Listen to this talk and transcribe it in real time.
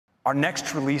Our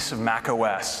next release of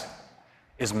macOS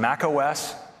is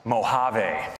macOS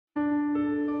Mojave.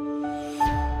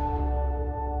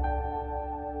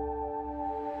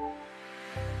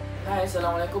 Hai,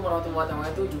 Assalamualaikum warahmatullahi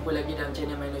wabarakatuh. Jumpa lagi dalam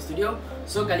channel Mecnote Studio.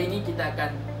 So, kali ini kita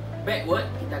akan backward.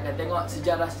 Kita akan tengok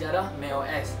sejarah-sejarah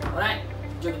macOS. Alright,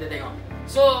 jom kita tengok.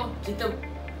 So, kita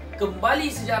kembali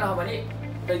sejarah balik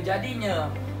terjadinya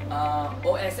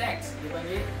OSX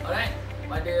dipanggil. Alright,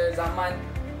 pada zaman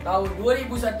tahun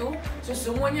 2001. So,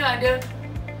 semuanya ada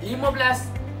 15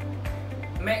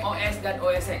 macOS dan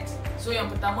OSX. So,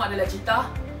 yang pertama adalah Cheetah,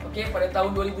 okay, pada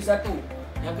tahun 2001.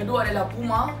 Yang kedua adalah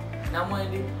Puma, nama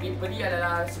yang diberi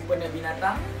adalah sempena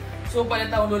binatang. So, pada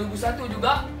tahun 2001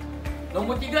 juga.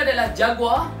 Nombor 3 adalah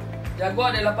Jaguar.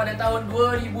 Jaguar adalah pada tahun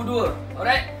 2002.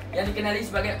 Alright, yang dikenali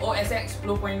sebagai OSX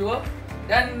 10.2.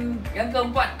 Dan yang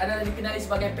keempat adalah dikenali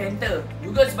sebagai Panther,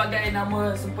 juga sebagai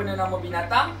nama sempena nama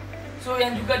binatang. So,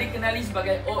 yang juga dikenali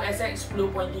sebagai OSX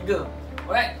 10.3.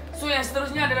 Alright, so yang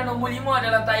seterusnya adalah nombor 5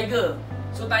 adalah Tiger.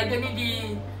 So, Tiger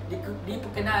ni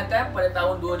diperkenalkan pada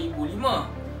tahun 2005.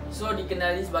 So,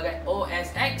 dikenali sebagai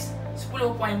OSX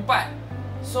 10.4.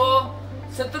 So,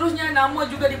 seterusnya nama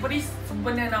juga diberi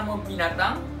sempena nama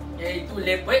binatang, iaitu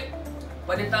Leopard,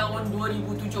 pada tahun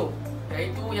 2007,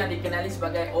 iaitu yang dikenali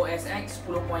sebagai OSX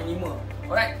 10.5.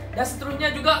 Alright, dan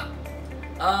seterusnya juga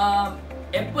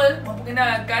Apple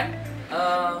memperkenalkan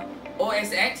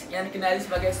OSX yang dikenali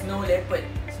sebagai Snow Leopard.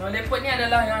 Snow Leopard ni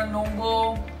adalah yang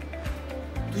nombor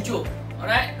 7.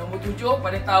 Alright, nombor 7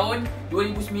 pada tahun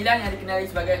 2009 yang dikenali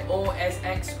sebagai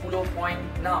OSX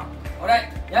 10.6.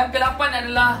 Alright, yang ke-8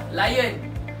 adalah Lion.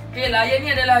 Okay, Lion ni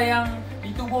adalah yang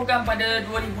ditubuhkan pada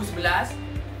 2011,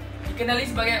 dikenali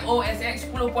sebagai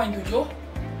OSX 10.7.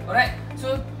 Alright,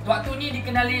 so waktu ni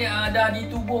dikenali dah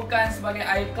ditubuhkan sebagai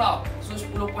iCloud, so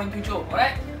 10.7.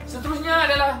 Alright, seterusnya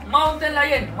adalah Mountain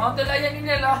Lion. Mountain Lion ini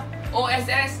adalah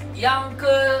OSX yang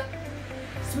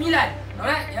ke-9.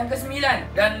 Alright, yang ke-9.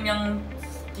 Dan yang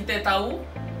kita tahu,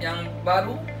 yang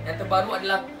terbaru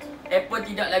adalah Apple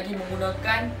tidak lagi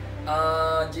menggunakan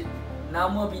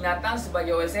nama binatang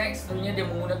sebagai OSX. Seterusnya dia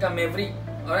menggunakan Maverick.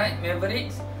 Alright,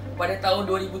 Maverick pada tahun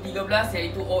 2013,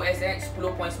 iaitu OSX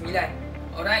 10.9.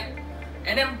 Alright,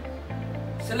 and then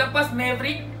selepas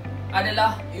Maverick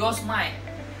adalah Yosemite.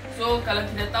 So, kalau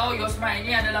kita tahu, Yosemite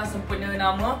ini adalah sempena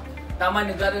nama taman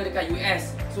negara dekat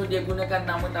US. So, dia gunakan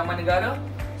nama taman negara.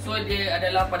 So, dia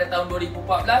adalah pada tahun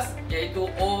 2014, iaitu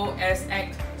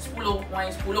OSX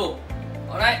 10.10.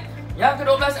 Alright, yang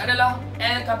ke-12 adalah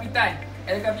El Capitan.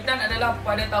 El Capitan adalah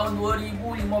pada tahun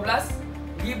 2015,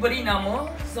 diberi nama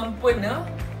sempena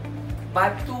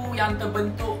batu yang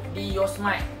terbentuk di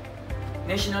Yosemite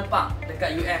National Park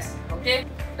dekat US. Okay,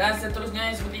 dan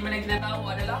seterusnya seperti mana kita tahu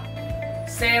adalah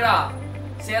Sejarah.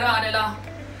 Sejarah adalah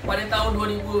pada tahun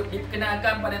 2000,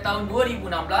 diperkenalkan pada tahun 2016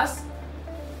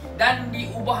 dan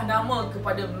diubah nama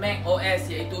kepada macOS,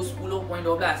 iaitu 10.12.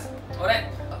 Alright,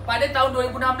 pada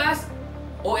tahun 2016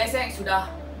 OSX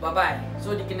sudah bye-bye.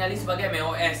 So, dikenali sebagai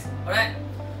macOS. Alright,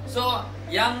 so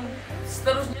yang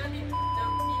seterusnya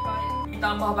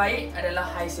ditambah baik adalah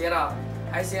High Sierra.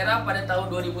 High Sierra pada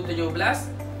tahun 2017,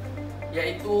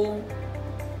 iaitu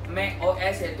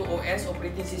macOS, iaitu OS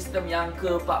operating system yang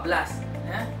ke-14.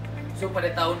 So, pada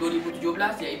tahun 2017,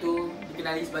 iaitu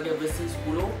dikenali sebagai versi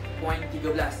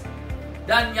 10.13.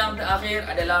 Dan yang terakhir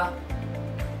adalah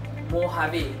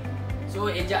Mojave.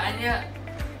 So, ejaannya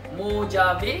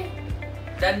Mojave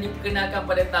dan diperkenalkan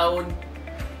pada tahun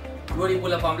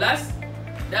 2018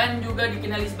 dan juga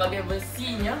dikenali sebagai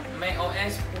versinya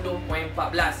macOS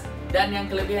 10.14. Dan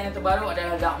yang kelebihan yang terbaru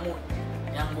adalah dark mode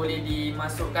yang boleh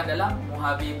dimasukkan dalam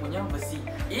Mojave punya versi.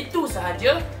 Itu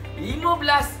sahaja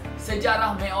 15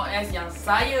 sejarah macOS yang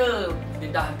saya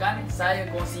dedahkan, saya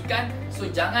kongsikan.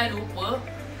 So, jangan lupa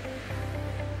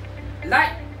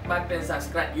like button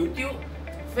subscribe YouTube,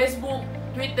 Facebook,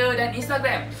 Twitter dan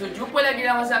Instagram. So, jumpa lagi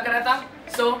dalam masa akan datang.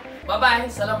 So,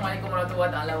 bye-bye. Assalamualaikum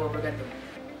warahmatullahi wabarakatuh.